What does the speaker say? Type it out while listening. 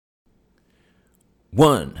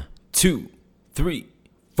One, two, three,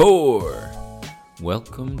 four.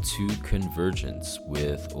 Welcome to Convergence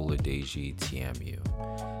with Oladeji Tiamu.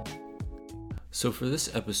 So for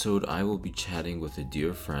this episode, I will be chatting with a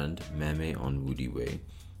dear friend, Meme Onwudiwe,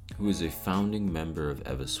 who is a founding member of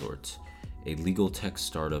Evasort, a legal tech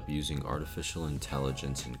startup using artificial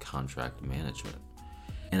intelligence in contract management.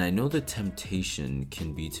 And I know the temptation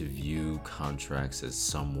can be to view contracts as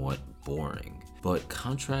somewhat boring, but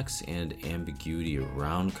contracts and ambiguity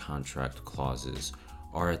around contract clauses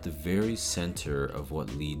are at the very center of what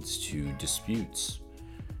leads to disputes.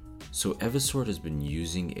 So Evasort has been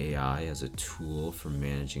using AI as a tool for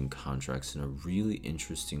managing contracts in a really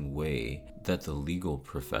interesting way that the legal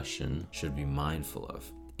profession should be mindful of.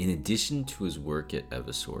 In addition to his work at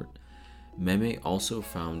Evasort, Meme also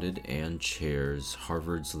founded and chairs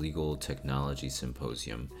Harvard's Legal Technology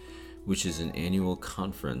Symposium, which is an annual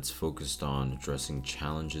conference focused on addressing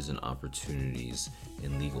challenges and opportunities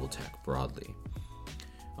in legal tech broadly.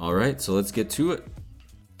 All right, so let's get to it.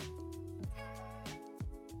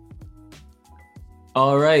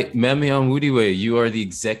 All right, Meme Onwudiwe, you are the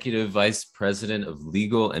Executive Vice President of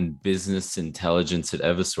Legal and Business Intelligence at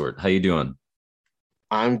Evasort. How you doing?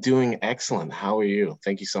 I'm doing excellent. How are you?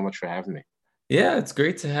 Thank you so much for having me. Yeah, it's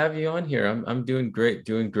great to have you on here. I'm doing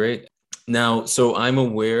great. Now, so I'm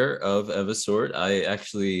aware of Evasort. I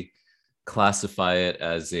actually classify it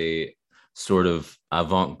as a sort of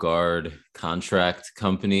avant-garde contract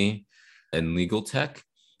company and legal tech.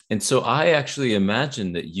 And so I actually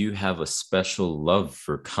imagine that you have a special love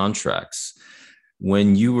for contracts.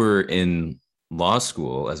 When you were in law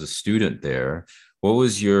school as a student there, what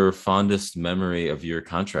was your fondest memory of your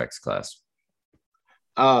contracts class?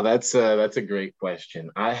 Oh, that's a great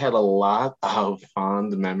question. I had a lot of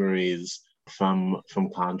fond memories from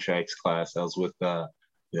contracts class. I was with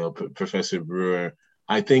Professor Brewer.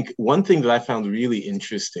 I think one thing that I found really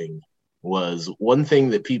interesting was one thing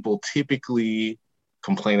that people typically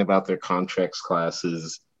complain about their contracts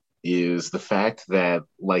classes is the fact that,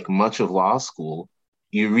 like much of law school,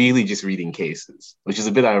 you're really just reading cases, which is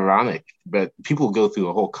a bit ironic, but people go through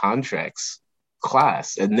a whole contracts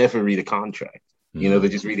class and never read a contract. They're Mm-hmm.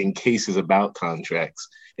 just reading cases about contracts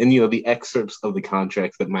and, the excerpts of the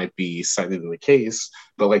contracts that might be cited in the case,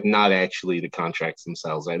 but like not actually the contracts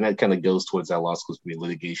themselves. Right? And that kind of goes towards how law schools be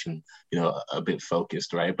litigation, a bit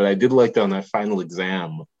focused, right? But I did like that on our final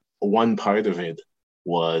exam, one part of it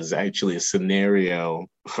was actually a scenario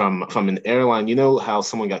from an airline. You know how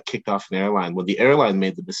someone got kicked off an airline? When the airline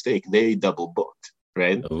made the mistake, they double booked,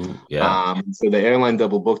 right? Oh, yeah. So the airline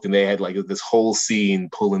double booked and they had like this whole scene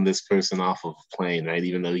pulling this person off of a plane, right?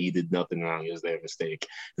 Even though he did nothing wrong, it was their mistake.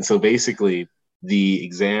 And so basically, the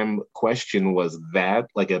exam question was that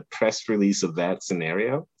like a press release of that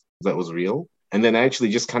scenario that was real. And then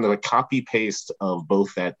actually just kind of a copy paste of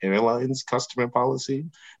both that airline's customer policy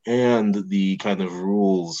and the kind of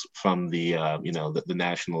rules from the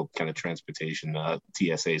national kind of transportation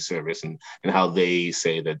TSA service and how they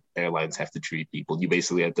say that airlines have to treat people. You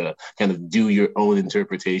basically have to kind of do your own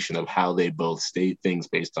interpretation of how they both state things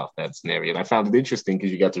based off that scenario. And I found it interesting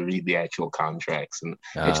because you got to read the actual contracts and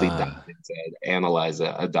actually dive Ah. into it, analyze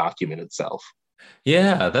a document itself.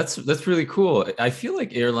 Yeah, that's really cool. I feel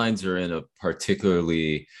like airlines are in a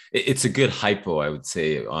particularly it's a good hypo, I would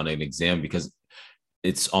say, on an exam because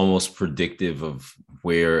it's almost predictive of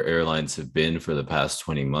where airlines have been for the past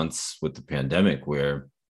 20 months with the pandemic, where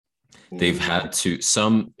Mm-hmm.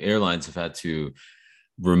 some airlines have had to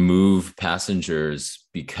remove passengers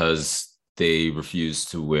because they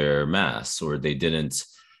refused to wear masks or they didn't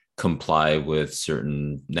comply with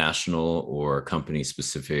certain national or company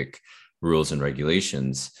specific rules and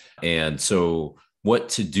regulations. And so, what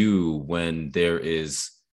to do when there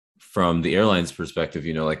is, from the airline's perspective,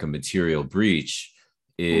 like a material breach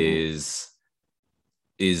Mm-hmm.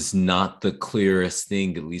 is not the clearest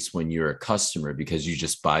thing, at least when you're a customer, because you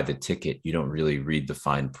just buy the ticket. You don't really read the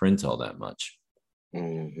fine print all that much.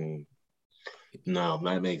 Mm-hmm. No,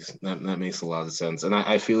 that makes a lot of sense, and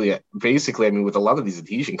I feel yeah. Basically, I mean, with a lot of these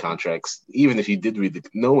adhesion contracts, even if you did read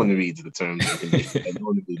no one reads the terms and conditions, and no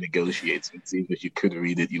one really negotiates. It seems if you could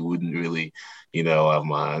read it, you wouldn't really,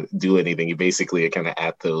 do anything. You basically are kind of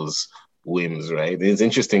at those whims, right? And it's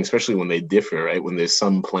interesting, especially when they differ, right? When there's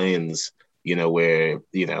some planes, where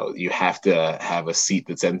you have to have a seat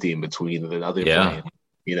that's empty in between and another Yeah.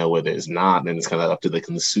 plane, where there's not, and it's kind of up to the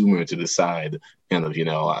consumer to decide kind of,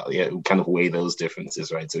 yeah, kind of weigh those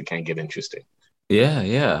differences, right? So it can get interesting.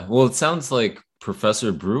 Yeah. Well, it sounds like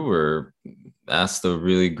Professor Brewer asked a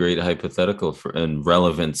really great hypothetical for and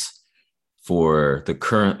relevance for the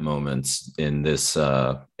current moments in this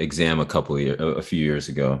exam a few years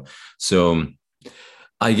ago. So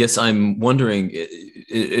I guess I'm wondering,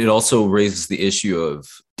 it also raises the issue of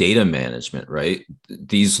data management, right?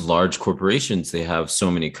 These large corporations, they have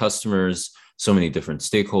so many customers, so many different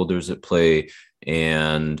stakeholders at play,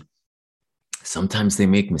 and sometimes they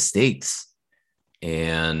make mistakes.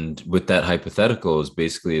 And with that hypothetical is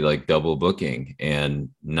basically like double booking and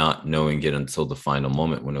not knowing it until the final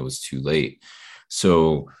moment when it was too late.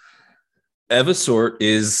 So Evisort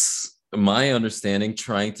is, my understanding,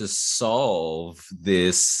 trying to solve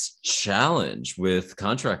this challenge with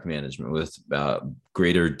contract management, with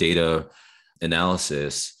greater data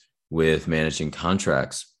analysis, with managing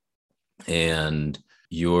contracts. And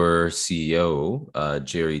your CEO,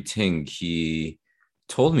 Jerry Ting, he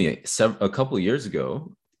told me a couple of years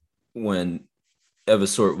ago when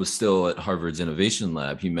Evisort was still at Harvard's Innovation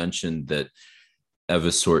Lab, he mentioned that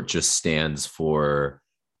Evisort just stands for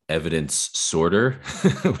evidence sorter,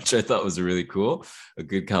 which I thought was really cool, a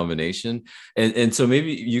good combination. And so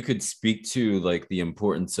maybe you could speak to like the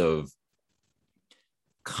importance of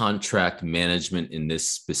contract management in this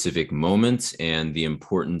specific moment and the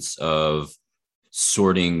importance of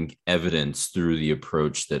sorting evidence through the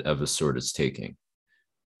approach that Evisort is taking.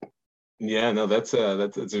 Yeah, no, that's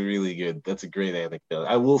a really good, that's a great anecdote.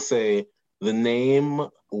 I will say the name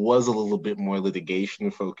was a little bit more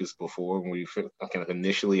litigation focused before when we kind of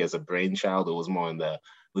initially as a brainchild, it was more on the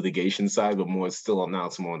litigation side, but more still now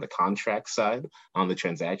it's more on the contract side, on the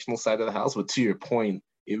transactional side of the house. But to your point,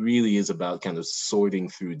 it really is about kind of sorting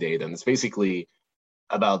through data. And it's basically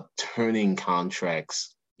about turning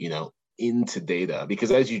contracts, into data.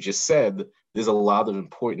 Because as you just said, there's a lot of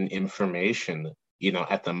important information,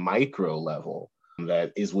 at the micro level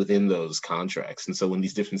that is within those contracts. And so when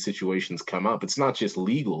these different situations come up, it's not just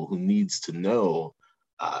legal who needs to know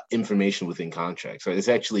information within contracts, right? It's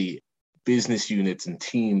actually business units and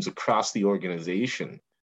teams across the organization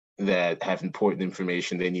that have important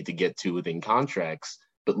information they need to get to within contracts.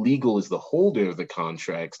 But legal is the holder of the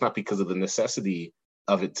contracts, not because of the necessity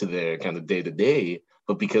of it to their kind of day to day,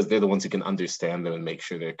 but because they're the ones who can understand them and make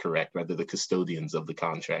sure they're correct, right? They're the custodians of the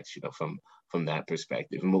contracts, from that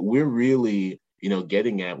perspective. And what we're really,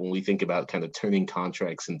 getting at when we think about kind of turning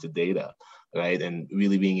contracts into data, right? And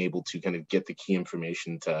really being able to kind of get the key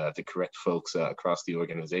information to correct folks across the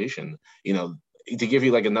organization, to give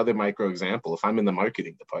you like another micro example, if I'm in the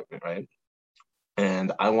marketing department, right?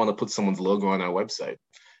 And I want to put someone's logo on our website.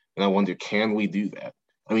 And I wonder, can we do that?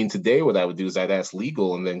 I mean, today what I would do is I'd ask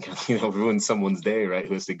legal and then, ruin someone's day, right?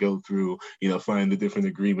 Who has to go through, find the different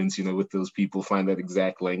agreements, with those people, find that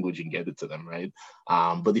exact language and get it to them, right?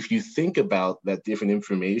 But if you think about that different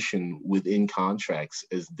information within contracts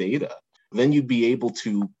as data, then you'd be able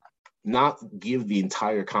to not give the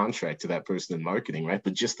entire contract to that person in marketing, right?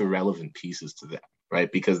 But just the relevant pieces to them,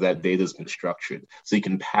 right? Because that data has been structured. So you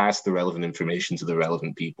can pass the relevant information to the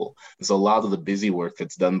relevant people. And so a lot of the busy work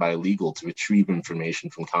that's done by legal to retrieve information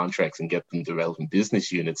from contracts and get them to relevant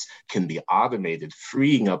business units can be automated,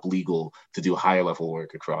 freeing up legal to do higher level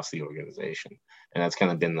work across the organization. And that's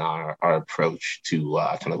kind of been our approach to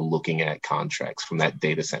kind of looking at contracts from that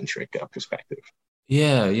data centric perspective.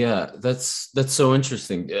 Yeah, that's so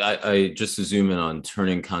interesting. I just to zoom in on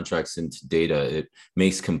turning contracts into data, it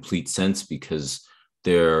makes complete sense because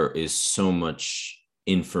there is so much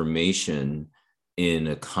information in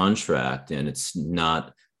a contract and it's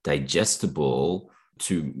not digestible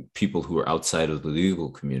to people who are outside of the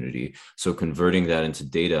legal community. So converting that into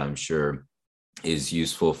data, I'm sure, is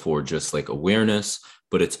useful for just like awareness,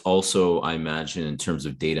 but it's also, I imagine, in terms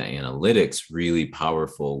of data analytics, really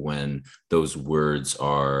powerful when those words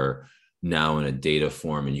are now in a data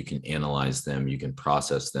form and you can analyze them, you can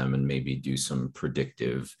process them, and maybe do some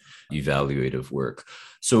predictive, evaluative work.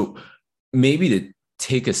 So maybe to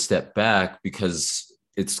take a step back, because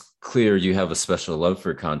it's clear you have a special love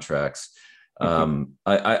for contracts.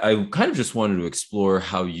 I kind of just wanted to explore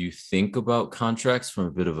how you think about contracts from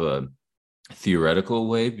a bit of a theoretical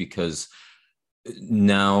way, because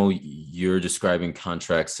now you're describing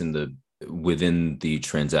contracts within the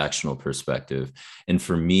transactional perspective. And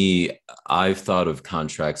for me, I've thought of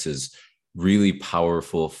contracts as really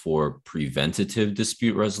powerful for preventative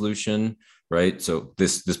dispute resolution, right? So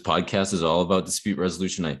this podcast is all about dispute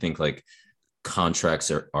resolution. I think like contracts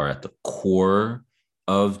are at the core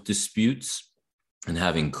of disputes, and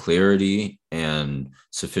having clarity and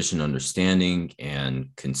sufficient understanding and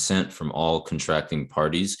consent from all contracting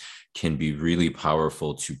parties can be really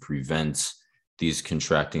powerful to prevent these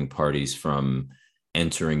contracting parties from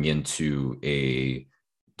entering into a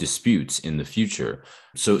dispute in the future.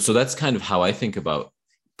 So that's kind of how I think about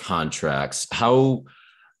contracts.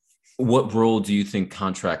 what role do you think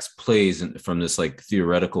contracts plays from this like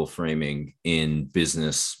theoretical framing in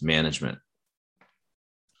business management?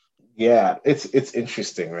 Yeah, it's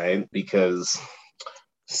interesting, right? Because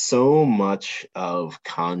so much of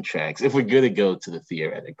contracts, if we're going to go to the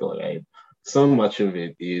theoretical, right? So much of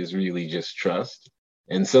it is really just trust.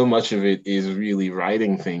 And so much of it is really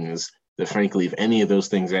writing things that, frankly, if any of those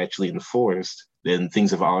things are actually enforced, then things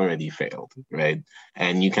have already failed, right?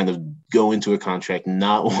 And you kind of go into a contract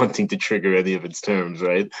not wanting to trigger any of its terms,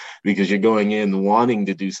 right? Because you're going in wanting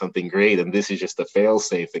to do something great. And this is just a fail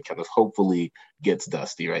safe that kind of hopefully gets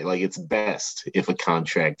dusty, right? Like it's best if a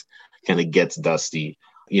contract kind of gets dusty,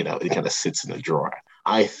 it kind of sits in a drawer.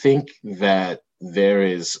 I think that there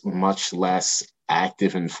is much less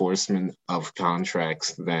active enforcement of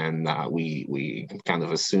contracts than we kind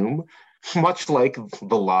of assume. Much like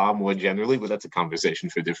the law more generally, but that's a conversation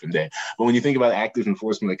for a different day. But when you think about active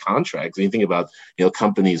enforcement of contracts, and you think about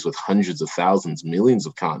companies with hundreds of thousands, millions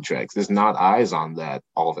of contracts, there's not eyes on that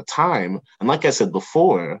all the time. And like I said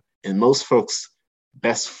before, in most folks'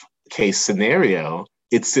 best case scenario,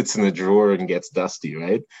 it sits in a drawer and gets dusty,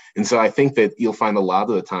 right? And so I think that you'll find a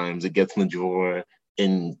lot of the times it gets in the drawer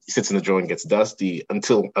and sits in the drawer and gets dusty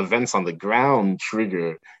until events on the ground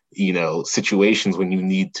trigger, situations when you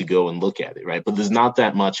need to go and look at it, right? But there's not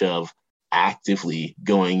that much of actively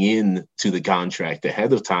going in to the contract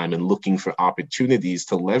ahead of time and looking for opportunities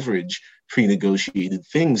to leverage pre-negotiated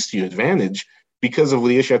things to your advantage because of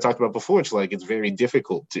the issue I talked about before. It's like it's very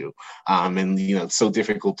difficult to, and it's so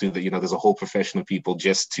difficult to that there's a whole profession of people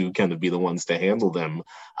just to kind of be the ones to handle them,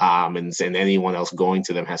 and anyone else going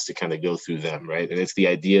to them has to kind of go through them, right? And it's the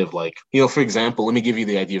idea of like, for example, let me give you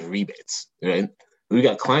the idea of rebates, right? We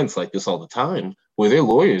got clients like this all the time where they're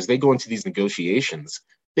lawyers, they go into these negotiations,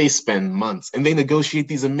 they spend months and they negotiate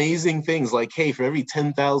these amazing things like, hey, for every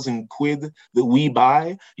 10,000 quid that we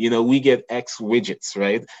buy, we get X widgets,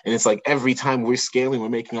 right? And it's like every time we're scaling, we're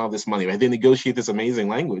making all this money, right? They negotiate this amazing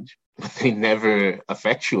language, but they never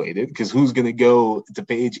effectuate it because who's going to go to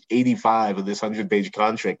page 85 of this 100-page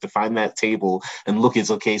contract to find that table and look,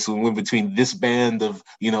 it's okay, so when between this band of,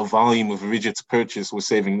 volume of widgets purchased, we're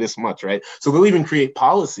saving this much, right? So they'll even create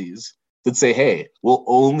policies that say, hey, we'll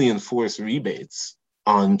only enforce rebates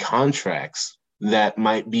on contracts that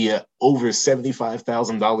might be over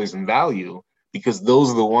 $75,000 in value, because those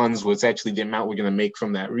are the ones where it's actually the amount we're going to make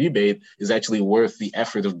from that rebate is actually worth the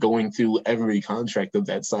effort of going through every contract of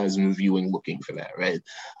that size and reviewing, looking for that, right?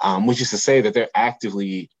 Which is to say that they're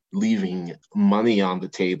actively leaving money on the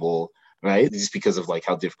table, right? Just because of like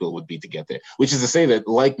how difficult it would be to get there, which is to say that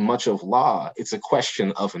like much of law, it's a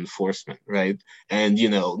question of enforcement, right? And,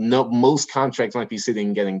 no, most contracts might be sitting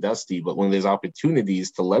and getting dusty, but when there's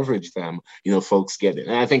opportunities to leverage them, folks get it.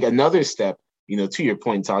 And I think another step, to your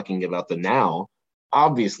point, talking about the now,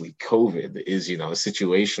 obviously COVID is, a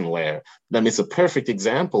situation where, it's a perfect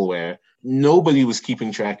example where nobody was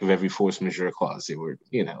keeping track of every force majeure clause. It were,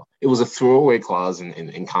 it was a throwaway clause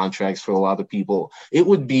in contracts for a lot of people. It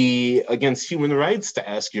would be against human rights to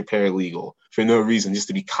ask your paralegal for no reason, just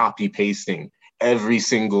to be copy pasting every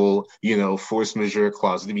single, force majeure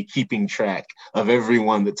clause, to be keeping track of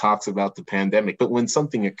everyone that talks about the pandemic. But when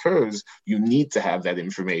something occurs, you need to have that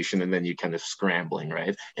information, and then you're kind of scrambling,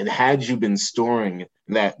 right? And had you been storing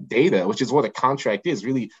that data, which is what a contract is,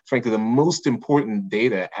 really, frankly, the most important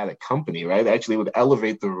data at a company, right? Actually would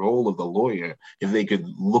elevate the role of the lawyer if they could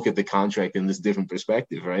look at the contract in this different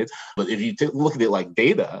perspective, right? But if you look at it like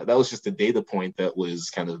data, that was just a data point that was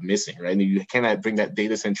kind of missing, right? And you cannot bring that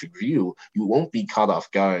data-centric view, you won't be caught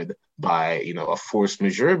off guard by a force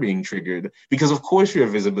majeure being triggered, because of course you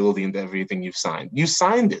have visibility into everything you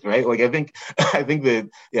signed it, right? Like I think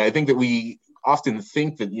that we often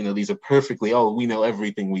think that these are perfectly, we know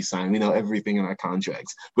everything we sign, we know everything in our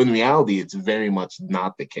contracts, but in reality it's very much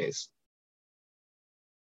not the case.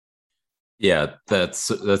 Yeah, that's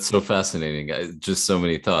so fascinating. Just so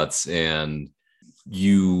many thoughts. And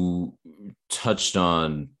you touched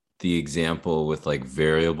on the example with like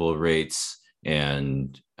variable rates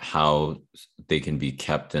and how they can be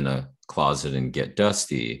kept in a closet and get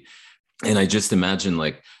dusty. And I just imagine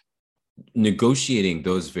like negotiating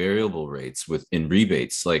those variable rates in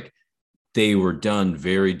rebates, like they were done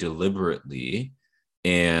very deliberately.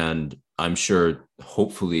 And I'm sure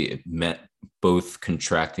hopefully it met both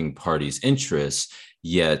contracting parties' interests,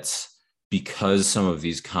 yet because some of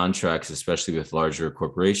these contracts, especially with larger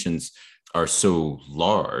corporations, are so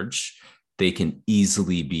large, they can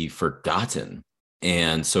easily be forgotten.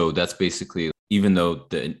 And so that's basically, even though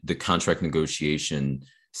the contract negotiation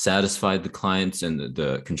satisfied the clients and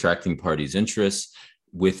the contracting parties' interests,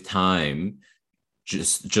 with time,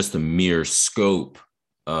 just the mere scope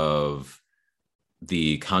of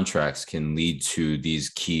the contracts can lead to these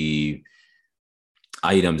key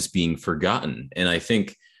items being forgotten. And I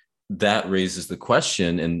think that raises the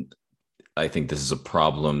question, and I think this is a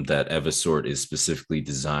problem that Evisort is specifically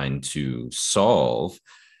designed to solve.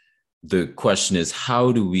 The question is,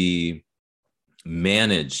 how do we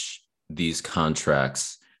manage these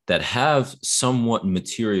contracts that have somewhat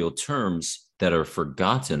material terms that are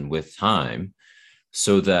forgotten with time,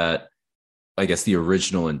 so that I guess the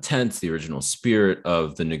original intent, the original spirit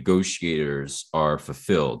of the negotiators are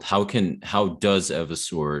fulfilled? How does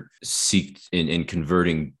Evisort seek in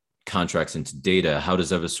converting contracts into data? How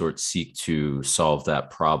does Evisort seek to solve that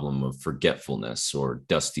problem of forgetfulness or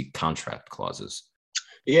dusty contract clauses?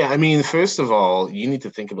 Yeah, I mean, first of all, you need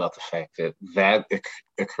to think about the fact that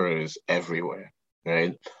occurs everywhere,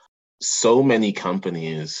 right? So many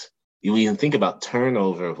companies, you even think about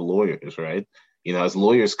turnover of lawyers, right? As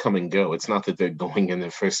lawyers come and go, it's not that they're going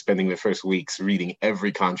in spending their first weeks reading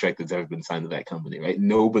every contract that's ever been signed to that company, right?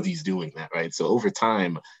 Nobody's doing that, right? So over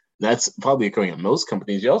time, that's probably occurring at most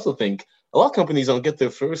companies. You also think a lot of companies don't get their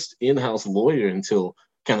first in-house lawyer until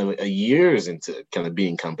kind of a years into kind of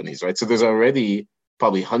being companies, right? So there's already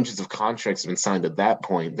probably hundreds of contracts have been signed at that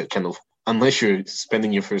point that kind of, unless you're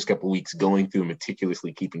spending your first couple of weeks going through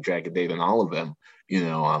meticulously keeping track of data on all of them,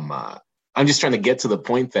 I'm just trying to get to the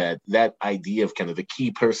point that idea of kind of the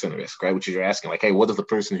key person risk, right? Which is you're asking like, hey, what if the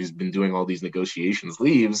person who's been doing all these negotiations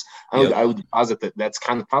leaves? I would posit that that's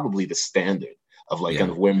kind of probably the standard of like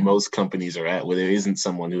kind of where most companies are at, where there isn't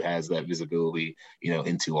someone who has that visibility,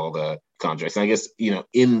 into all the contracts. And I guess,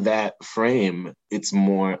 in that frame, it's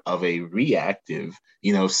more of a reactive,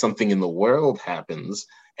 if something in the world happens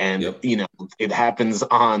and, it happens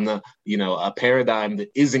on, a paradigm that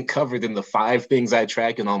isn't covered in the 5 things I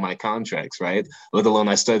track in all my contracts, right? Let alone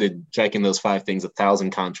I started tracking those 5 things 1,000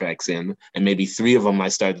 contracts in, and maybe 3 of them I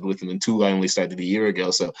started with, and then 2 I only started a year ago.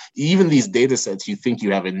 So even these data sets, you think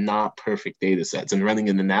you have a not perfect data sets, and running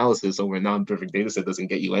an analysis over a non-perfect data set doesn't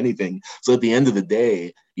get you anything. So at the end of the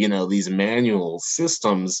day, these manual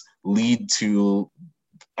systems lead to,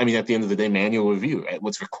 at the end of the day, manual review. Right?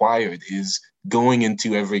 What's required is going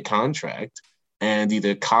into every contract and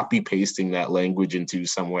either copy pasting that language into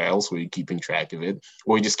somewhere else where you're keeping track of it,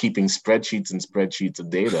 or you're just keeping spreadsheets and spreadsheets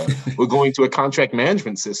of data. We're going to a contract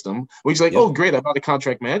management system, which is like, oh, great, I bought a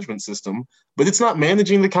contract management system, but it's not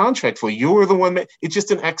managing the contract for you. You're the one it's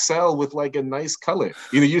just an Excel with like a nice color.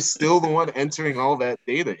 You're still the one entering all that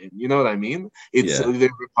data in. You know what I mean? It's the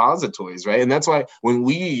repositories, right? And that's why when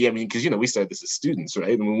because we started this as students,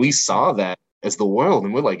 right? And when we saw that as the world,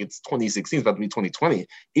 and we're like, it's 2016, it's about to be 2020. It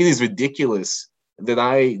is ridiculous that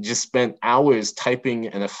I just spent hours typing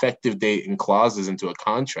an effective date and clauses into a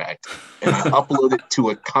contract, and I upload it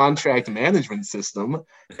to a contract management system.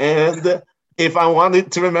 And if I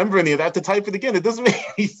wanted to remember any of that, to type it again, it doesn't make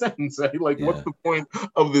any sense, right? Like, what's the point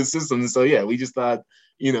of this system? So we just thought,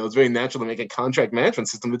 it's very natural to make a contract management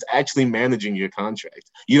system that's actually managing your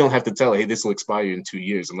contract. You don't have to tell, hey, this will expire in 2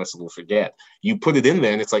 years unless it will forget. You put it in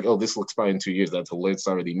there and it's like, oh, this will expire in 2 years. That alert's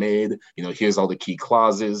already made. Here's all the key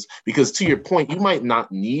clauses. Because to your point, you might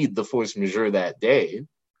not need the force majeure that day.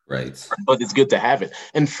 Right. But it's good to have it.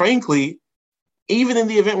 And frankly, even in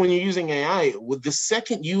the event when you're using AI, with the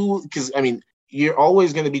second you're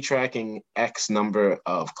always going to be tracking X number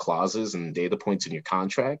of clauses and data points in your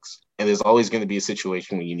contracts. And there's always going to be a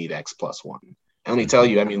situation where you need X plus 1. And let me tell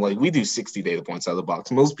you, we do 60 data points out of the box.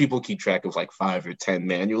 Most people keep track of like 5 or 10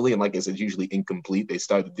 manually. And like I said, usually incomplete. They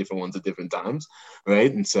start at different ones at different times,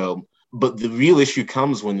 right? And so, but the real issue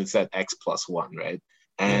comes when it's that X plus 1, right?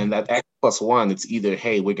 And that X plus 1, it's either,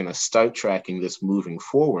 hey, we're going to start tracking this moving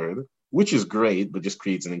forward, which is great, but just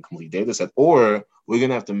creates an incomplete data set. Or we're going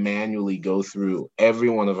to have to manually go through every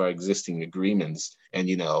one of our existing agreements and,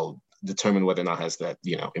 determine whether or not it has that,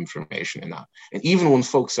 information or not. And even when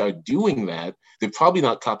folks are doing that, they're probably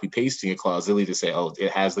not copy pasting a clause. They'll either say, oh, it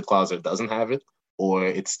has the clause or it doesn't have it, or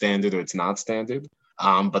it's standard or it's not standard.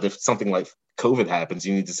 But if something like COVID happens,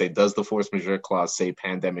 you need to say, does the force majeure clause say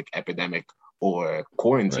pandemic, epidemic, or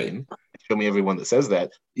quarantine? Right. Show me everyone that says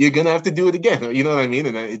that. You're going to have to do it again. You know what I mean?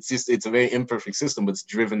 And it's a very imperfect system, but it's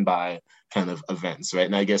driven by kind of events, right?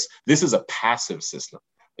 And I guess this is a passive system.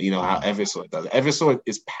 How Evisort does it. Evisort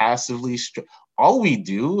is passively, all we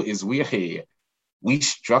do is we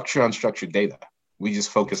structure unstructured data. We just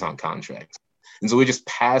focus on contracts. And so we're just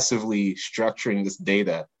passively structuring this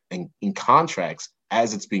data in contracts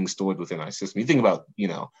as it's being stored within our system. You think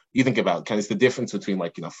about kind of it's the difference between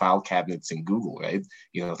file cabinets in Google, right?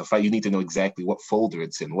 The file, you need to know exactly what folder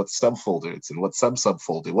it's in, what subfolder it's in, what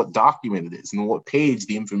subfolder, what document it is, and what page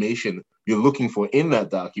the information you're looking for in that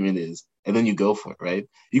document is. and then you go for it, right?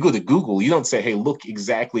 You go to Google, you don't say, hey, look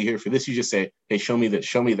exactly here for this. You just say, hey, show me this,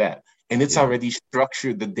 show me that. And it's Yeah. already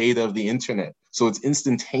structured the data of the internet. So it's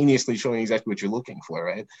instantaneously showing exactly what you're looking for,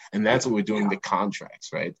 right? And that's what we're doing the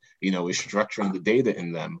contracts, right? We're structuring the data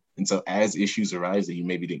in them. And so as issues arise that you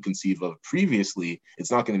maybe didn't conceive of previously,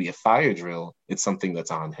 it's not going to be a fire drill. It's something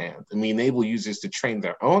that's on hand. And we enable users to train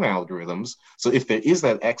their own algorithms. So if there is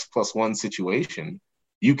that X+1 situation,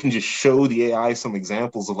 you can just show the AI some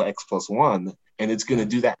examples of X+1, and it's going to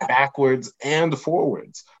do that backwards and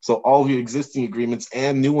forwards. So all of your existing agreements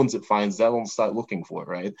and new ones it finds, that'll start looking for,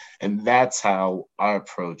 right? And that's how our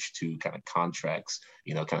approach to kind of contracts,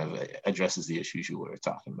 kind of addresses the issues you were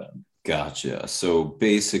talking about. Gotcha. So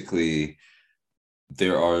basically,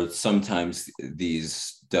 there are sometimes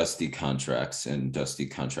these dusty contracts and dusty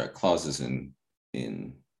contract clauses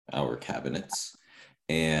in our cabinets,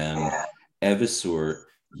 and Evisort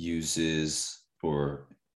uses or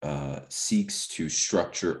seeks to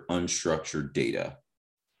structure unstructured data.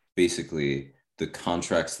 Basically, the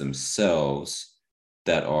contracts themselves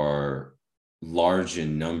that are large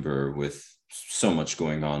in number with so much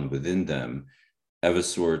going on within them,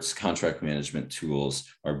 Evisort's contract management tools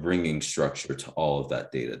are bringing structure to all of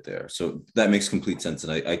that data there. So that makes complete sense.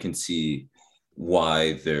 And I can see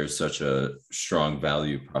why there's such a strong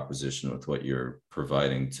value proposition with what you're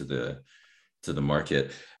providing to the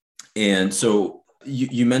market. And so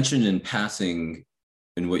you mentioned in passing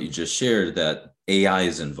in what you just shared that AI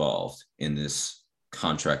is involved in this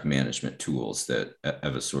contract management tools that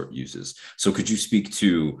Evisort uses. So could you speak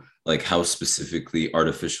to like how specifically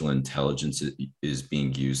artificial intelligence is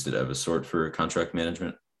being used at Evisort for contract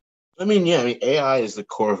management? AI is the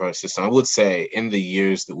core of our system. I would say in the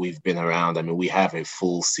years that we've been around, we have a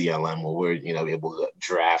full CLM where we're, able to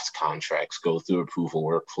draft contracts, go through approval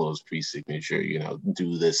workflows, pre-signature,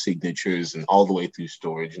 do the signatures and all the way through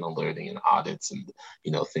storage and alerting and audits and,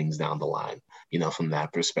 things down the line, from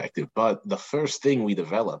that perspective. But the first thing we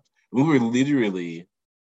developed, we were literally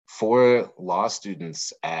 4 law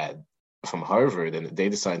students from Harvard and a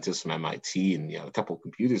data scientist from MIT and a couple of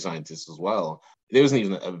computer scientists as well. There wasn't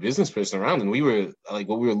even a business person around, and we were like,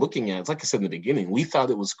 what we were looking at, it's like I said in the beginning, we thought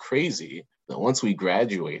it was crazy that once we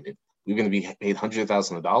graduated, we were going to be paid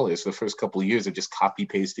 $100,000 for the first couple of years of just copy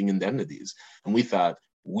pasting indemnities. And we thought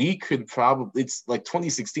we could probably, it's like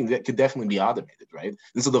 2016, that could definitely be automated, right?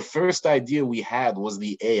 And so the first idea we had was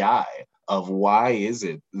the AI of why is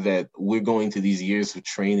it that we're going to these years of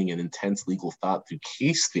training and intense legal thought through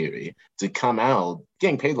case theory to come out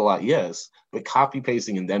getting paid a lot, yes, but copy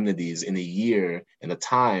pasting indemnities in a year and a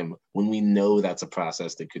time when we know that's a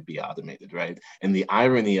process that could be automated, right? And the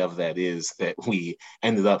irony of that is that we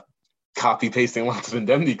ended up copy pasting lots of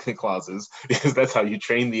indemnity clauses because that's how you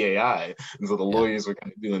train the AI. And so the lawyers were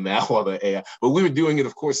kind of doing that while the AI, but we were doing it,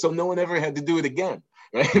 of course, so no one ever had to do it again.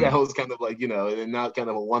 Right. That was kind of like, and not kind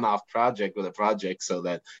of a one-off project, but a project so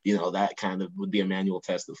that, that kind of would be a manual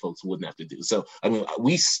test that folks wouldn't have to do. So,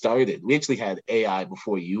 we actually had AI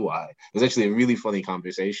before UI. It was actually a really funny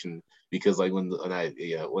conversation because like when I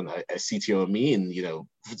CTO me and,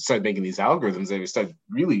 started making these algorithms, they started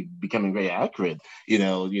really becoming very accurate.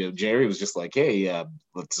 Jerry was just like, hey,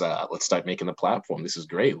 let's start making a platform. This is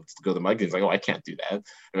great. Let's go to marketing. He's like, oh, I can't do that.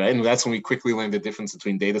 Right. And that's when we quickly learned the difference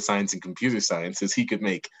between data science and computer science is he could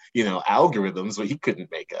make, algorithms, but he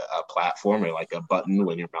couldn't make a platform or like a button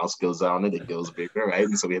when your mouse goes on it goes bigger. Right.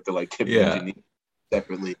 And so we had to like engineer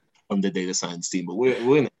separately from the data science team. But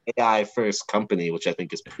we're an AI first company, which I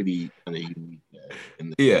think is pretty kind of unique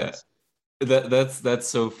in the space. That's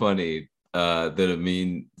so funny. Like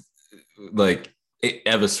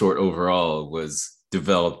Evisort overall was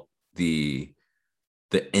developed the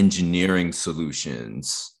engineering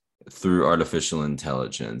solutions through artificial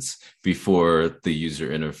intelligence before the user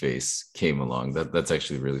interface came along. That's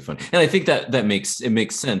actually really fun. And I think that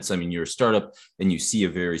makes sense. You're a startup and you see a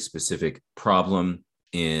very specific problem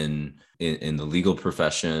in the legal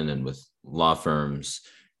profession and with law firms.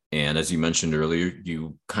 And as you mentioned earlier,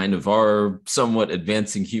 you kind of are somewhat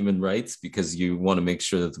advancing human rights because you want to make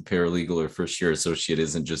sure that the paralegal or first year associate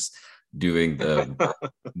isn't just doing the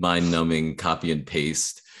mind-numbing copy and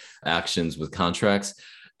paste actions with contracts.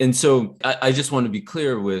 And so I just want to be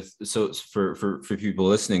clear for people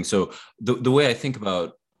listening. So the way I think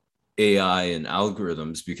about AI and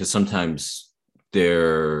algorithms, because sometimes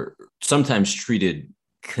they're treated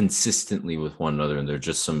consistently with one another and there are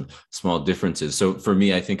just some small differences. So for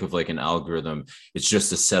me, I think of like an algorithm, it's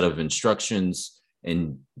just a set of instructions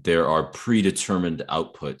and there are predetermined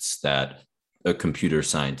outputs that a computer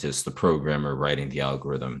scientist, the programmer writing the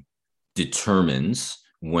algorithm, determines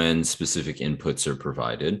when specific inputs are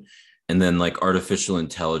provided. And then like artificial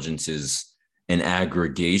intelligence is an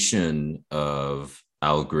aggregation of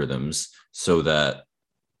algorithms so that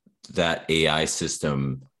that AI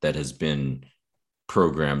system that has been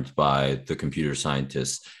programmed by the computer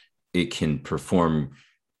scientists, it can perform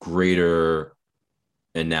greater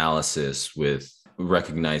analysis with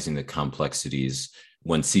recognizing the complexities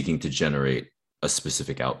when seeking to generate a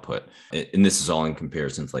specific output. And this is all in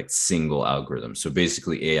comparison to like single algorithms. So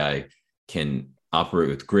basically, AI can operate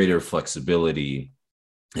with greater flexibility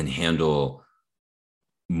and handle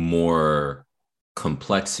more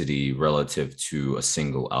complexity relative to a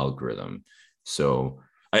single algorithm. So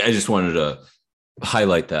I just wanted to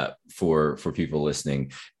highlight that for people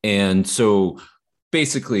listening. And so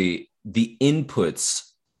basically the inputs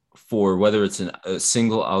for whether it's a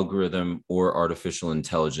single algorithm or artificial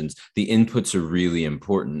intelligence, the inputs are really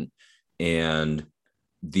important. And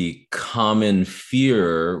the common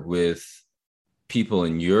fear with people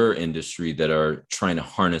in your industry that are trying to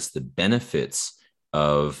harness the benefits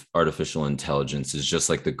of artificial intelligence is just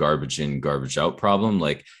like the garbage in, garbage out problem.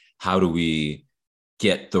 Like, how do we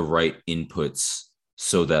get the right inputs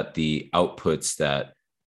so that the outputs that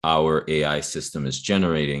our AI system is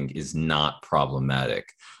generating is not problematic?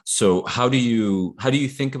 So how do you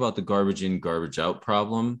think about the garbage in, garbage out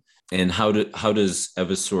problem? And how does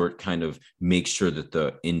Evisort kind of make sure that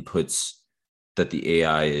the inputs that the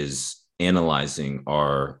AI is analyzing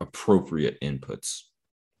are appropriate inputs?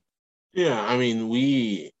 Yeah, I mean,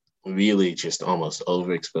 we really just almost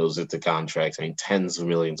overexpose it to contracts. I mean, tens of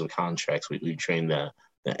millions of contracts we train the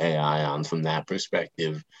AI on from that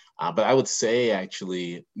perspective. But I would say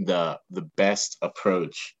actually the best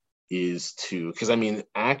approach is to, because I mean,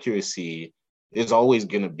 accuracy is always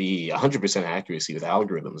going to be 100% accuracy with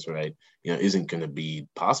algorithms, right? You know, isn't going to be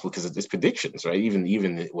possible because it's predictions, right?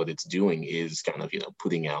 Even what it's doing is kind of, you know,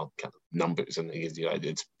 putting out kind of numbers, and you know,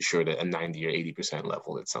 it's sure that a 90 or 80%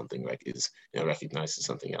 level that something like is, you know, recognized as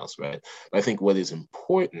something else, right? But I think what is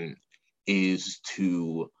important is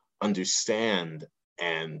to understand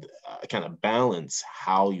and kind of balance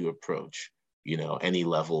how you approach, you know, any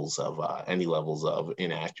levels of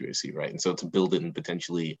inaccuracy, right? And so to build it in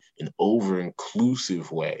potentially an over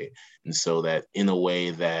inclusive way, and so that in a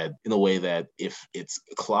way that if it's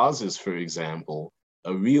clauses, for example,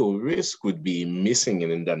 a real risk would be missing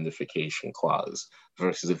an indemnification clause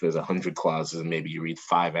versus if there's 100 clauses and maybe you read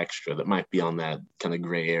 5 extra that might be on that kind of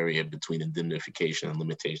gray area between indemnification and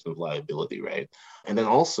limitation of liability, right? And then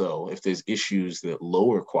also if there's issues that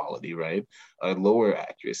lower quality, right, lower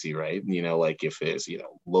accuracy, right, you know, like if there's, you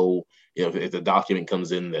know, low, you know, if the document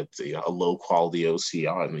comes in that's, you know, a low quality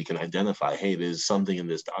OCR, and we can identify, hey, there's something in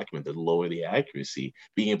this document that lower the accuracy,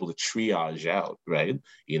 being able to triage out, right,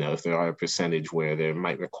 you know, if there are a percentage where there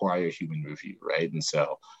might require human review, right? And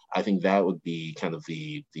so I think that would be kind of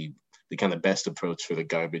the kind of best approach for the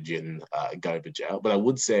garbage in, garbage out. But I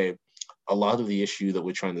would say a lot of the issue that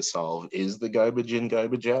we're trying to solve is the garbage in,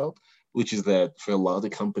 garbage out, which is that for a lot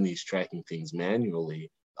of companies tracking things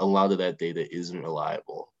manually, a lot of that data isn't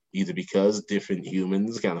reliable, either because different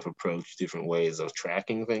humans kind of approach different ways of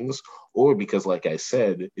tracking things, or because, like I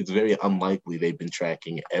said, it's very unlikely they've been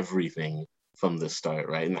tracking everything from the start,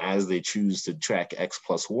 right? And as they choose to track X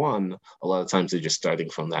plus one, a lot of times they're just starting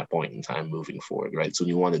from that point in time moving forward, right? So when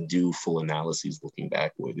you want to do full analyses looking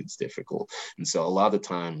backward, it's difficult. And so a lot of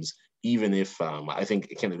times, even if I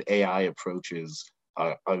think kind of AI approaches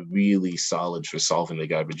are really solid for solving the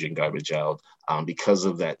garbage in, garbage out. Because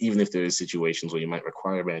of that, even if there is situations where you might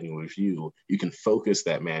require manual review, you can focus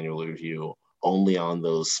that manual review only on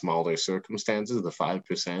those smaller circumstances, the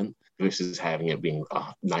 5%, versus having it being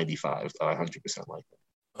 95 or 100% like that.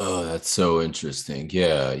 Oh, that's so interesting.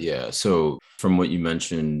 Yeah, yeah. So from what you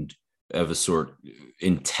mentioned, Evisort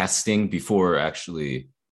in testing before actually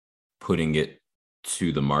putting it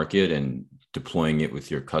to the market and deploying it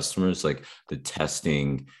with your customers, like the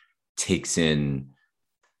testing takes in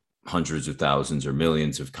hundreds of thousands or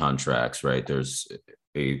millions of contracts, right? There's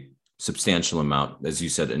a substantial amount, as you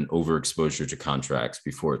said, an overexposure to contracts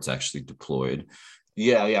before it's actually deployed.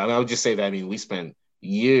 Yeah, yeah. And I would just say that, I mean, we spent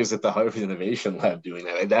years at the Harvard Innovation Lab doing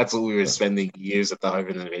that. That's what we were spending years at the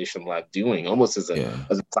Harvard Innovation Lab doing, almost Yeah.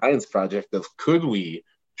 as a science project of could we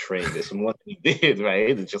train this, and what we did,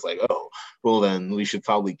 right? It's just like, oh, well, then we should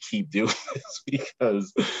probably keep doing this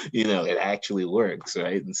because, you know, it actually works,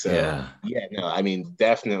 right? And so, Yeah. yeah, no, I mean,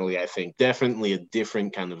 definitely, I think definitely a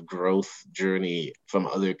different kind of growth journey from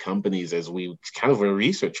other companies as we kind of were a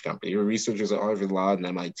research company. We're researchers at Harvard Law and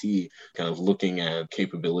MIT, kind of looking at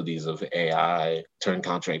capabilities of AI, turn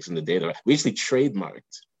contracts into data. We actually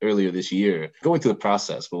trademarked earlier this year, going through the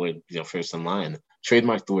process, but we're, you know, first in line,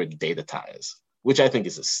 trademarked the word data ties. which I think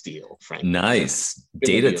is a steal, frankly. Nice.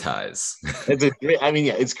 Data ties. It's a great, I mean,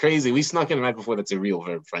 yeah, it's crazy. We snuck in right before that's a real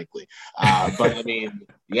verb, frankly. But I mean,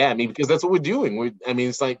 yeah, I mean, because that's what we're doing. I mean,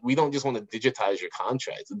 it's like we don't just want to digitize your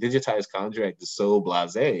contract. A digitized contract is so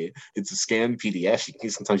blasé. It's a scanned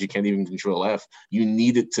PDF. Sometimes you can't even control F. You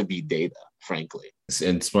need it to be data, frankly.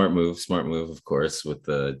 And smart move, of course, with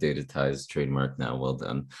the data ties trademark now. Well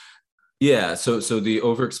done. Yeah, so the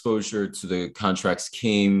overexposure to the contracts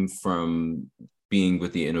came from being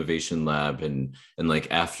with the innovation lab, and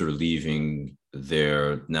like after leaving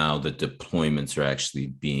there, now the deployments are actually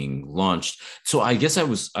being launched. So I guess I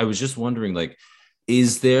was just wondering, like,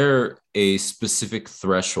 is there a specific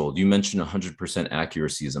threshold? You mentioned 100%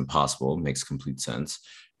 accuracy is impossible, makes complete sense.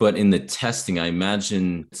 But in the testing, I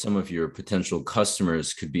imagine some of your potential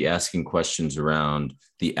customers could be asking questions around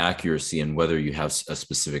the accuracy and whether you have a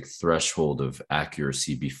specific threshold of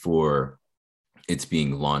accuracy before it's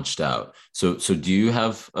being launched out. So do you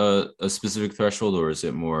have a specific threshold, or is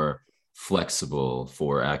it more flexible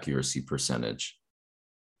for accuracy percentage?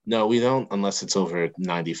 No, we don't, unless it's over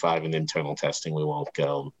 95 in internal testing, we won't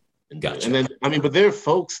go and do it. Gotcha. And then, I mean, but there are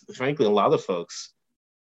folks, frankly, a lot of folks,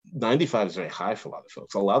 95 is very high for a lot of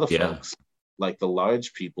folks. A lot of folks, like the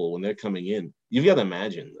large people, when they're coming in, you've got to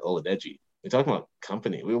imagine Oladeji. We're talking about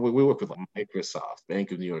company. We work with like Microsoft,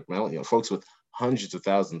 Bank of New York Mellon, folks with hundreds of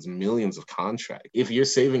thousands, millions of contracts. If you're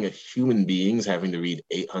saving a human beings having to read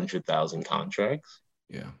 800,000 contracts,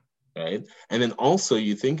 yeah, right? And then also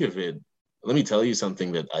you think of it, let me tell you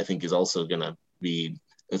something that I think is also going to be,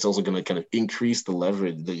 it's also going to kind of increase the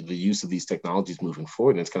leverage, the use of these technologies moving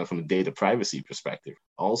forward. And it's kind of from a data privacy perspective.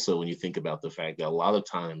 Also, when you think about the fact that a lot of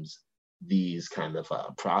times these kind of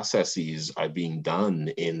processes are being done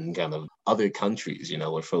in kind of other countries,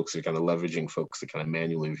 where folks are kind of leveraging folks to kind of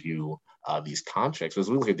manually review these contracts.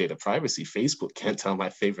 As we look at data privacy, Facebook can't tell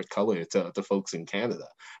my favorite color to folks in Canada,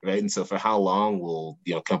 right? And so for how long will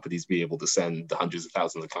companies be able to send hundreds of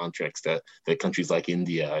thousands of contracts to countries like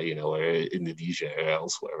India, or Indonesia or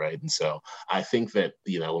elsewhere, right? And so I think that,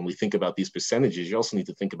 when we think about these percentages, you also need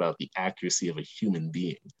to think about the accuracy of a human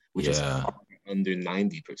being, which is under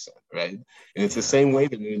 90%, right? And it's the same way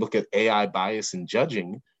that when you look at AI bias in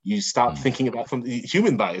judging, you stop thinking about from the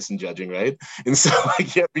human bias in judging, right? And so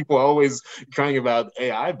people are always crying about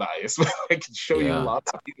AI bias, but I can show you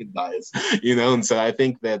lots of human bias, And so I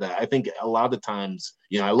think that I think a lot of times,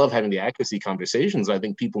 I love having the accuracy conversations. I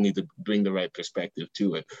think people need to bring the right perspective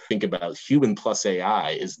to it. Think about human plus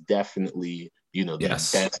AI is definitely the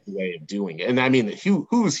best way of doing it. And I mean,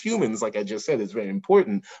 who's humans, like I just said, is very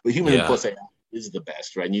important, but human plus AI is the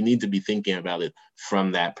best, right? And you need to be thinking about it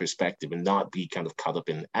from that perspective and not be kind of caught up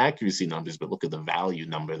in accuracy numbers, but look at the value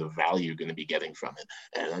number, the value you're going to be getting from it.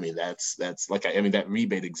 And I mean, that's like, I mean, that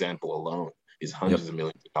rebate example alone is hundreds of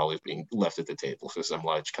millions of dollars being left at the table for some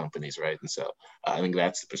large companies, right? And so I think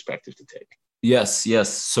that's the perspective to take. Yes.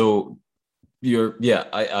 So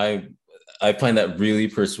I find that really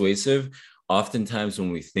persuasive. Oftentimes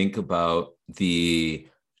when we think about the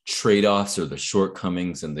trade-offs or the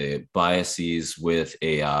shortcomings and the biases with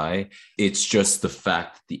AI, it's just the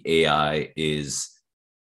fact that the AI is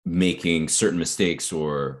making certain mistakes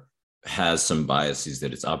or has some biases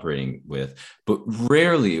that it's operating with. But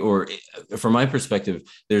rarely, or from my perspective,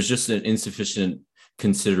 there's just an insufficient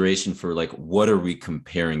consideration for like, what are we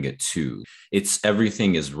comparing it to? It's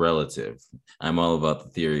everything is relative. I'm all about the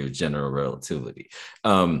theory of general relativity.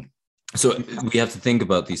 So we have to think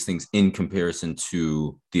about these things in comparison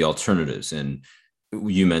to the alternatives. And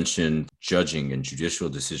you mentioned judging and judicial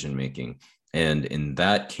decision making. And in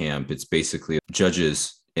that camp, it's basically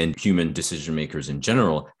judges and human decision makers in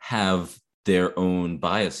general have their own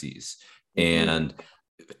biases. And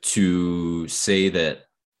to say that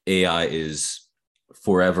AI is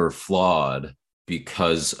forever flawed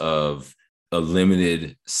because of a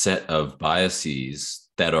limited set of biases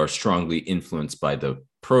that are strongly influenced by the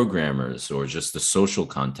programmers or just the social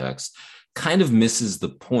context kind of misses the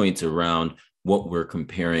point around what we're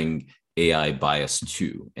comparing AI bias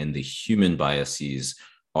to. And the human biases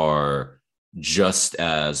are just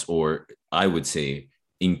as, or I would say,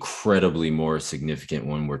 incredibly more significant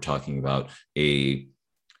when we're talking about a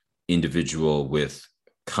individual with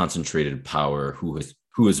concentrated power who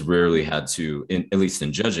has rarely had to, at least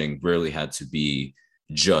in judging, rarely had to be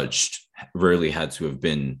judged, rarely had to have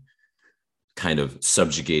been kind of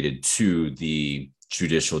subjugated to the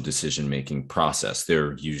judicial decision-making process.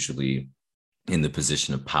 They're usually in the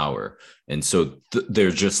position of power. And so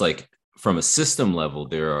they're just like, from a system level,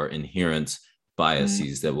 there are inherent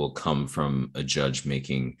biases that will come from a judge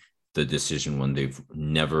making the decision when they've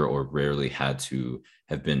never or rarely had to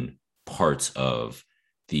have been part of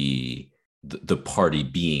the the party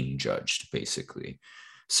being judged, basically.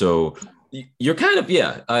 So you're kind of,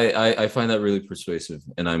 yeah, I find that really persuasive,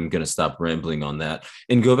 and I'm going to stop rambling on that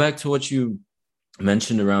and go back to what you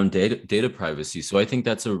mentioned around data privacy. So I think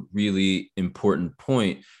that's a really important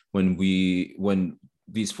point when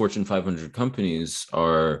these Fortune 500 companies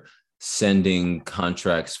are sending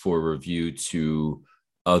contracts for review to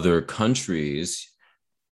other countries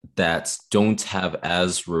that don't have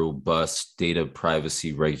as robust data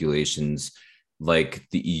privacy regulations like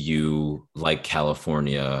the EU, like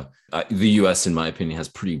California. The US, in my opinion, has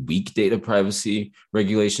pretty weak data privacy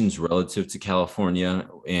regulations relative to California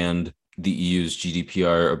and the EU's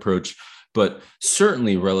GDPR approach, but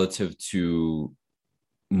certainly relative to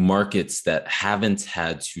markets that haven't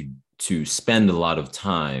had to spend a lot of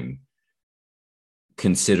time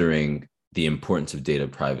considering the importance of data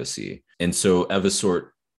privacy. And so Evisort,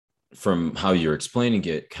 from how you're explaining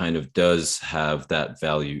it, kind of does have that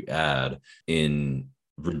value add in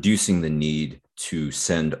reducing the need to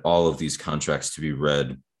send all of these contracts to be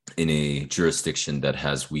read in a jurisdiction that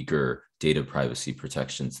has weaker data privacy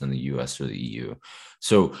protections than the US or the EU.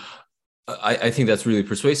 So I think that's really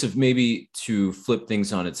persuasive. Maybe to flip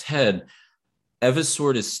things on its head,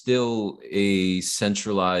 Evisort is still a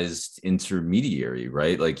centralized intermediary,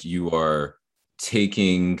 right? Like you are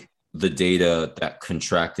taking the data that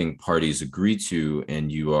contracting parties agree to, and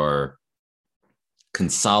you are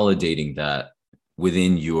consolidating that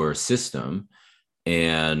within your system.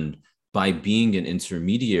 And by being an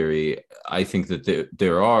intermediary, I think that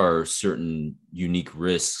there are certain unique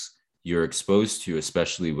risks you're exposed to,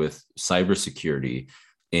 especially with cybersecurity.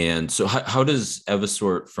 And so how does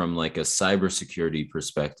Evisort, from like a cybersecurity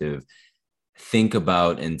perspective, think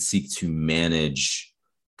about and seek to manage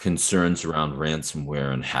concerns around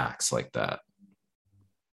ransomware and hacks like that?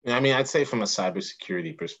 I mean, I'd say from a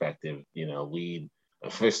cybersecurity perspective, we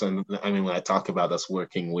first, I mean, when I talk about us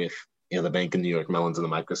working with, the Bank of New York Mellons and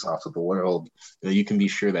the Microsofts of the world, you can be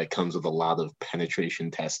sure that comes with a lot of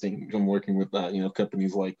penetration testing from working with,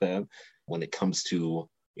 companies like that. When it comes to,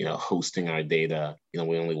 hosting our data, we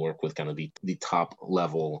only work with kind of the top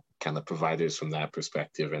level kind of providers from that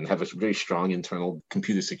perspective, and have a very strong internal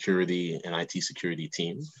computer security and IT security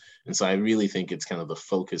team. And so I really think it's kind of the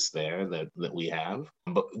focus there that we have.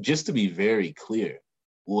 But just to be very clear,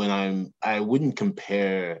 I wouldn't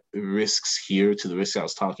compare risks here to the risks I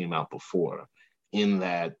was talking about before, in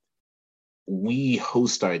that we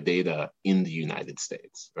host our data in the United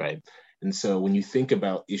States, right? And so when you think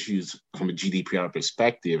about issues from a GDPR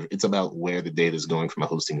perspective, it's about where the data is going from a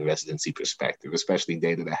hosting and residency perspective, especially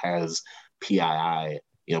data that has PII,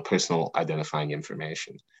 personal identifying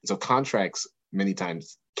information. And so contracts many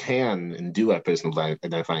times can and do have personal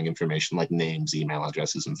identifying information like names, email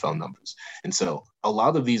addresses, and phone numbers. And so a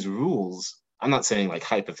lot of these rules, I'm not saying like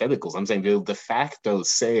hypotheticals, I'm saying they'll de facto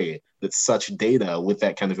say that such data with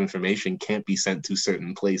that kind of information can't be sent to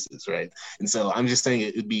certain places, right? And so I'm just saying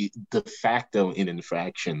it would be de facto an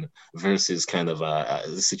infraction versus kind of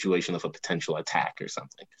a situation of a potential attack or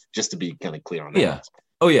something, just to be kind of clear on that. Yeah.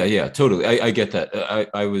 Oh, yeah, totally. I get that.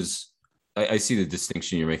 I see the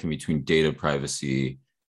distinction you're making between data privacy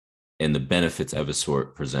and the benefits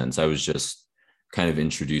Evisort presents. I was just kind of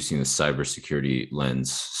introducing the cybersecurity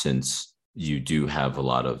lens, since you do have a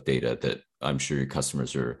lot of data that I'm sure your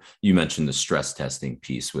customers you mentioned the stress testing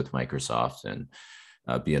piece with Microsoft and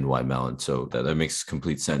BNY Mellon. So that makes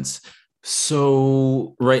complete sense.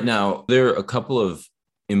 So right now, there are a couple of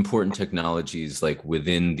important technologies like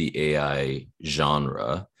within the AI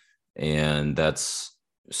genre. And that's,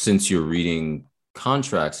 since you're reading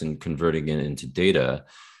contracts and converting it into data,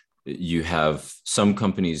 you have some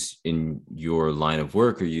companies in your line of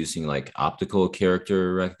work are using like optical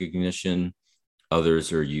character recognition.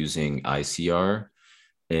 Others are using ICR.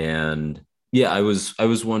 And yeah, I was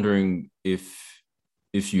wondering if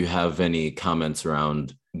you have any comments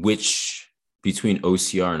around which, between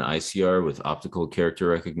OCR and ICR with optical character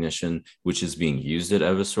recognition, which is being used at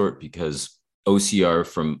Evisort, because OCR,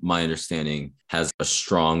 from my understanding, has a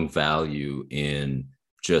strong value in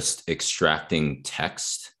just extracting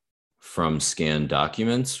text from scanned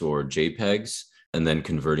documents or JPEGs and then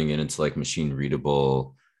converting it into like machine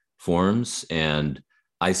readable forms. And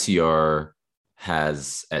ICR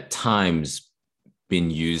has at times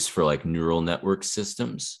been used for like neural network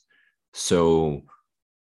systems. So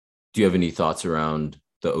do you have any thoughts around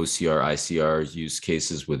the OCR, ICR use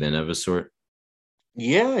cases within Evisort?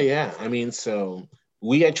 Yeah. I mean, so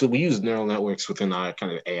we use neural networks within our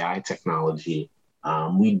kind of AI technology.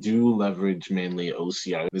 We do leverage mainly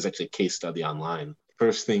OCR. There's actually a case study online.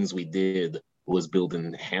 First things we did was build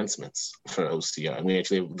enhancements for OCR. And we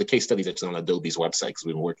actually, the case study is actually on Adobe's website because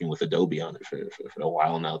we've been working with Adobe on it for a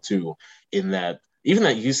while now too, in that even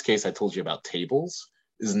that use case I told you about tables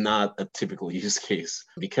is not a typical use case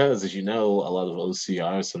because, as you know, a lot of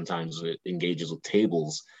OCR sometimes engages with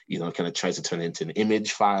tables, kind of tries to turn it into an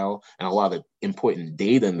image file, and a lot of important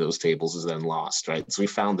data in those tables is then lost, right? So we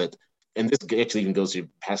found that, and this actually even goes to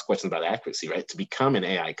past questions about accuracy, right? To become an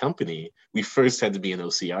AI company, we first had to be an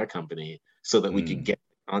OCR company so that we could get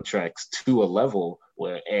contracts to a level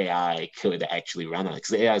where AI could actually run on it. Because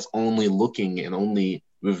the AI is only looking and only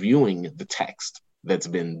reviewing the text that's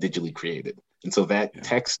been digitally created. And so that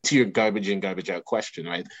text, to your garbage in, garbage out question,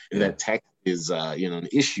 right? And that text is, an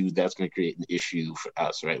issue that's going to create an issue for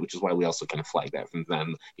us, right? Which is why we also kind of flag that from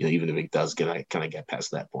them, even if it does get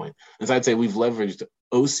past that point. And so I'd say we've leveraged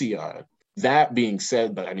OCR. That being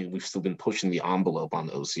said, but I mean, we've still been pushing the envelope on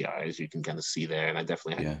the OCR, as you can kind of see there. And I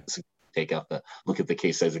definitely had to take out look at the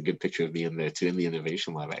case as a good picture of me in there too, in the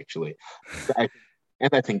innovation lab, actually. And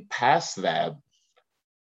I think past that,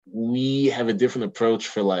 we have a different approach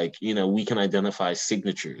for we can identify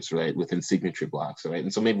signatures, right, within signature blocks, right?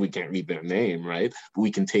 And so maybe we can't read their name, right? But we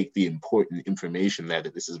can take the important information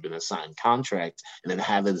that this has been a signed contract and then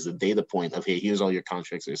have it as a data point of, hey, here's all your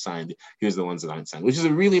contracts that are signed. Here's the ones that aren't signed, which is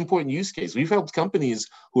a really important use case. We've helped companies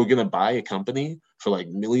who are going to buy a company for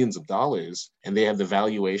millions of dollars, and they have the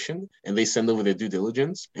valuation and they send over their due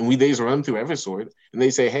diligence, and we run through Eversort and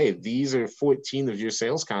they say, hey, these are 14 of your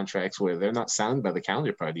sales contracts where they're not signed by the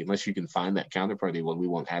counterparty. Unless you can find that counterparty, we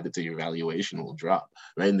won't add it to your valuation, will drop,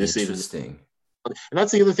 right? And this interesting. And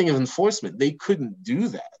that's the other thing of enforcement. They couldn't do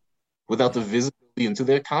that without the visibility into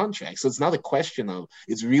their contracts. So it's not a question of,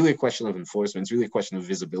 it's really a question of enforcement. It's really a question of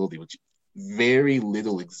visibility, which very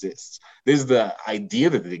little exists. There's the idea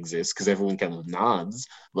that it exists because everyone kind of nods,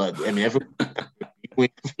 but I mean, everyone,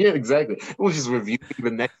 yeah, exactly. Everyone's just reviewing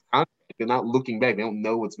the next contract. They're not looking back. They don't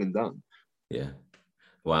know what's been done. Yeah.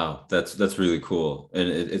 Wow, that's really cool, and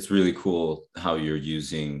it's really cool how you're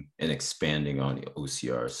using and expanding on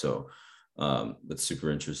OCR. So that's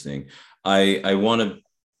super interesting. I want to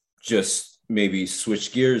just maybe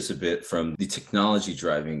switch gears a bit from the technology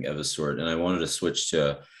driving Eversort, and I wanted to switch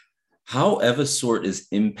to how Eversort is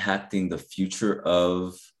impacting the future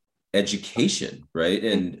of education, right?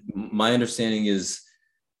 And my understanding is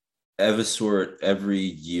Eversort every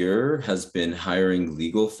year has been hiring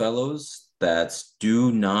legal fellows that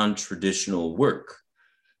do non-traditional work.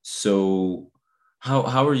 So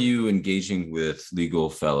how are you engaging with legal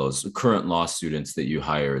fellows, current law students that you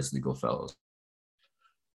hire as legal fellows?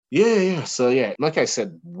 Yeah. So like I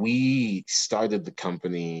said, we started the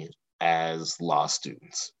company as law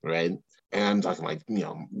students, right? And I'm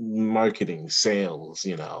talking marketing, sales,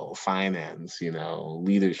 finance,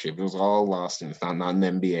 leadership. It was all law students, not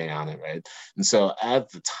an MBA on it, right? And so at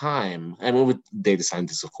the time, I mean, with data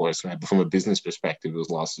scientists, of course, right? But from a business perspective, it was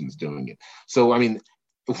law students doing it. So, I mean,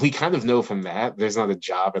 we kind of know from that, there's not a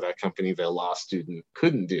job at our company that a law student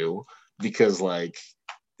couldn't do because,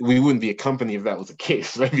 we wouldn't be a company if that was the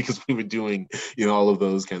case, right? Because we were doing, all of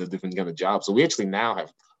those kind of different kind of jobs. So we actually now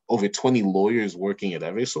have over 20 lawyers working at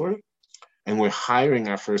Eversort. And we're hiring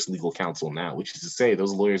our first legal counsel now, which is to say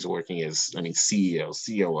those lawyers are working as, CEO,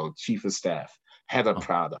 COO, chief of staff, head of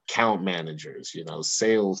product, account managers,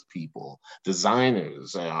 salespeople,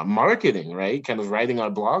 designers, marketing, right? Kind of writing our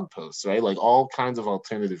blog posts, right? Like all kinds of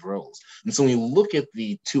alternative roles. And so when you look at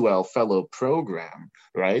the 2L fellow program,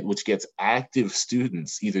 right, which gets active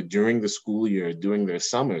students either during the school year, during their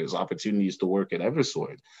summers, opportunities to work at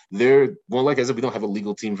Eversort, like I said, we don't have a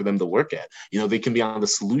legal team for them to work at. They can be on the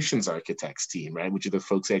solutions architects team, right, which are the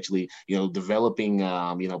folks actually, developing,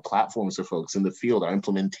 platforms for folks in the field, our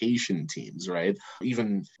implementation teams, right?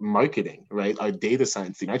 Even marketing, right? Our data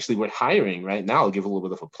science team. Actually, we're hiring right now. I'll give a little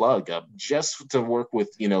bit of a plug just to work with,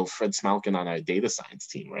 Fred Smalkin on our data science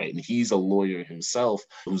team, right? And he's a lawyer himself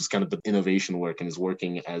who's kind of the innovation work and is working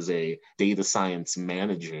as a data science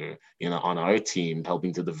manager, on our team,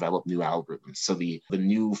 helping to develop new algorithms. So the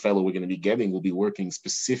new fellow we're going to be getting will be working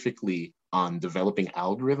specifically on developing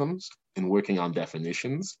algorithms and working on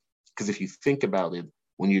definitions. Because if you think about it,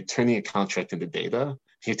 when you're turning a contract into data,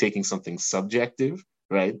 you're taking something subjective,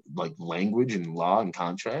 right? Like language and law and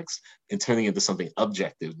contracts, and turning it into something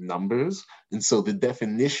objective, numbers. And so the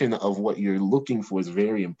definition of what you're looking for is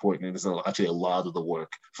very important. And it's actually a lot of the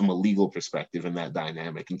work from a legal perspective in that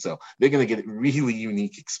dynamic. And so they're going to get a really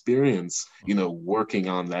unique experience, working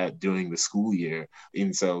on that during the school year.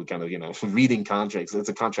 And so kind of, reading contracts, it's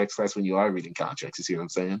a contracts class when you are reading contracts, you see what I'm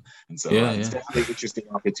saying? And so it's definitely interesting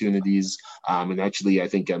opportunities. And actually, I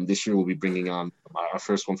think this year we'll be bringing on our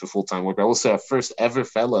first one for full-time work. But also our first ever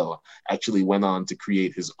fellow actually went on to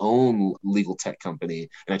create his own legal tech company,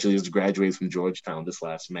 and actually just graduated from Georgetown this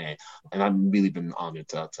last May. And I've really been honored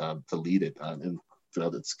to lead it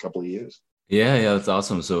throughout its couple of years. Yeah, that's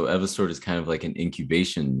awesome. So Evastort is kind of like an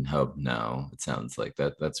incubation hub now. It sounds like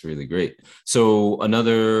that. That's really great. So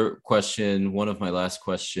another question, one of my last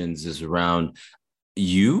questions is around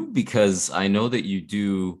you, because I know that you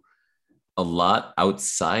do a lot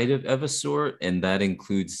outside of Evastort, and that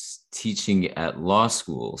includes teaching at law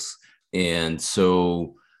schools. And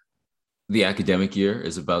so the academic year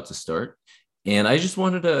is about to start. And I just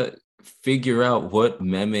wanted to figure out what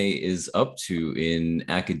Meme is up to in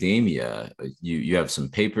academia. You have some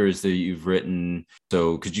papers that you've written.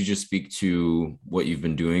 So could you just speak to what you've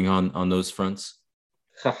been doing on those fronts?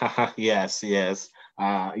 Yes.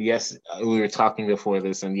 Yes, we were talking before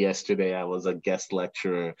this, and yesterday I was a guest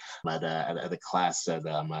lecturer at a class at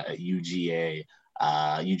UGA,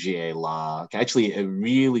 UGA Law. Actually, a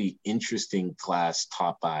really interesting class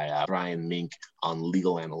taught by Brian Mink on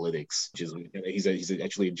legal analytics, which is he's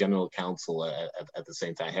actually a general counsel at the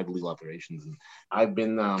same time, head of legal operations. And I've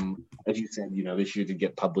been, as you said, this year to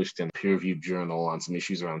get published in a peer-reviewed journal on some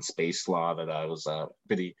issues around space law that I was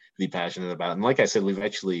pretty passionate about. And like I said, we've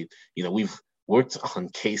actually, we've worked on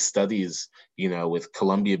case studies, with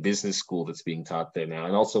Columbia Business School that's being taught there now,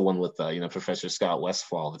 and also one with, Professor Scott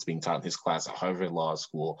Westfall that's being taught in his class at Harvard Law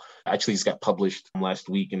School. Actually, he's got published last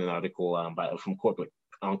week in an article from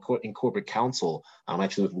in Corporate Counsel,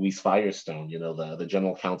 actually with Louise Firestone, the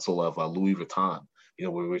general counsel of Louis Vuitton.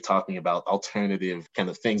 Where we're talking about alternative kind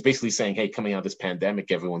of things, basically saying, hey, coming out of this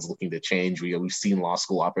pandemic, everyone's looking to change. We've seen law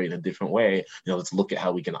school operate in a different way. Let's look at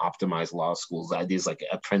how we can optimize law schools. Ideas like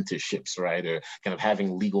apprenticeships, right? Or kind of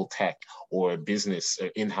having legal tech or business or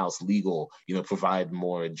in-house legal, provide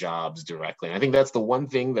more jobs directly. And I think that's the one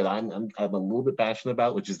thing that I'm a little bit passionate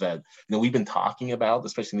about, which is that, we've been talking about,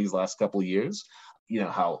 especially in these last couple of years,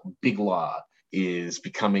 how big law is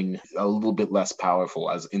becoming a little bit less powerful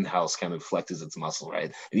as in-house kind of flexes its muscle,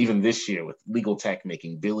 right? And even this year with legal tech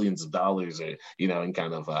making billions of dollars, or in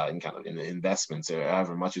investments, or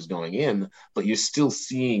however much is going in, but you're still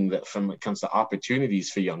seeing that when it comes to opportunities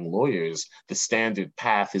for young lawyers, the standard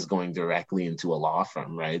path is going directly into a law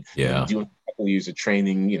firm, right? Yeah. Doing a couple of years of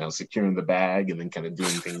training, securing the bag, and then kind of doing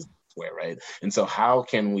things right? And so how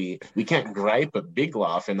can we can't gripe at big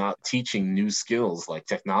law for not teaching new skills like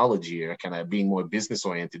technology or kind of being more business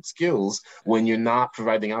oriented skills when you're not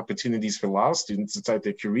providing opportunities for law students to start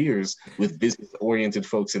their careers with business oriented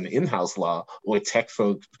folks in in-house law or tech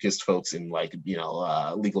focused folks in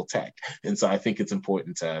legal tech. And so I think it's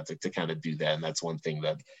important to kind of do that. And that's one thing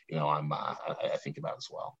that, I think about as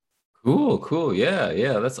well. Cool.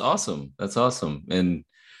 Yeah. That's awesome. And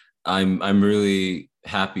I'm really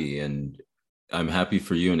happy, and I'm happy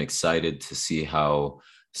for you and excited to see how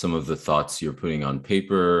some of the thoughts you're putting on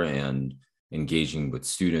paper and engaging with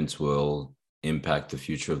students will impact the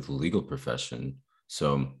future of the legal profession.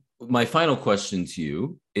 So my final question to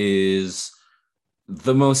you is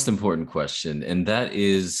the most important question, and that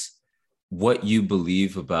is what you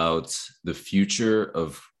believe about the future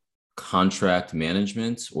of contract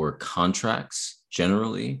management or contracts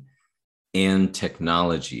generally, and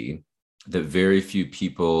technology that very few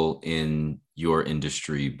people in your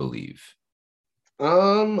industry believe?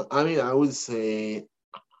 I would say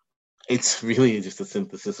it's really just a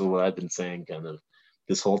synthesis of what I've been saying kind of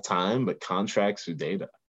this whole time, but contracts are data.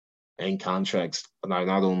 And contracts are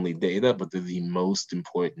not only data, but they're the most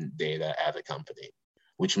important data at a company,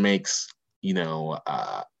 which makes,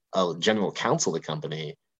 a general counsel of the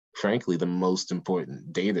company, frankly, the most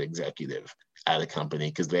important data executive at a company,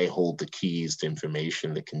 because they hold the keys to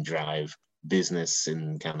information that can drive business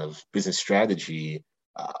and kind of business strategy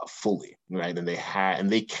fully, right? And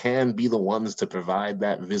they can be the ones to provide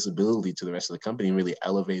that visibility to the rest of the company and really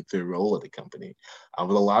elevate their role at the company. But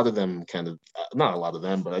a lot of them not a lot of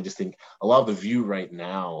them, but I just think a lot of the view right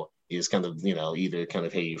now is kind of, either kind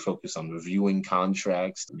of, hey, you focus on reviewing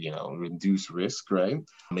contracts, reduce risk, right?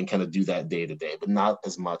 And kind of do that day to day, but not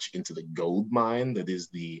as much into the gold mine that is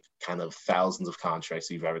the kind of thousands of contracts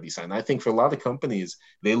you've already signed. I think for a lot of companies,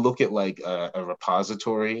 they look at like a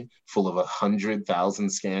repository full of 100,000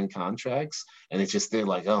 scanned contracts, and it's just, they're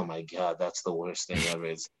like, oh my God, that's the worst thing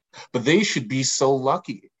ever. But they should be so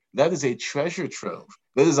lucky. That is a treasure trove.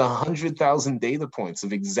 That is 100,000 data points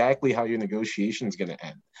of exactly how your negotiation is going to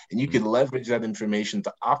end. And you can leverage that information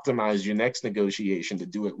to optimize your next negotiation, to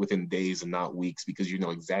do it within days and not weeks, because you know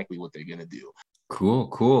exactly what they're going to do. Cool,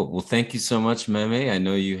 cool. Well, thank you so much, Meme. I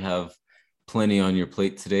know you have plenty on your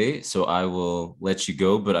plate today, so I will let you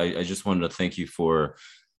go. But I just wanted to thank you for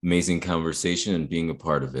amazing conversation and being a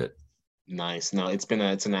part of it. Nice. No, it's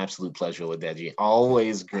an absolute pleasure, Ladeji.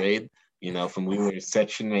 Always great. From we were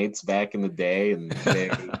section mates back in the day, and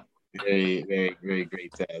very, very, very, very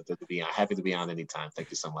great to be on. Happy to be on anytime.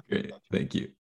 Thank you so much. Great. Thank you.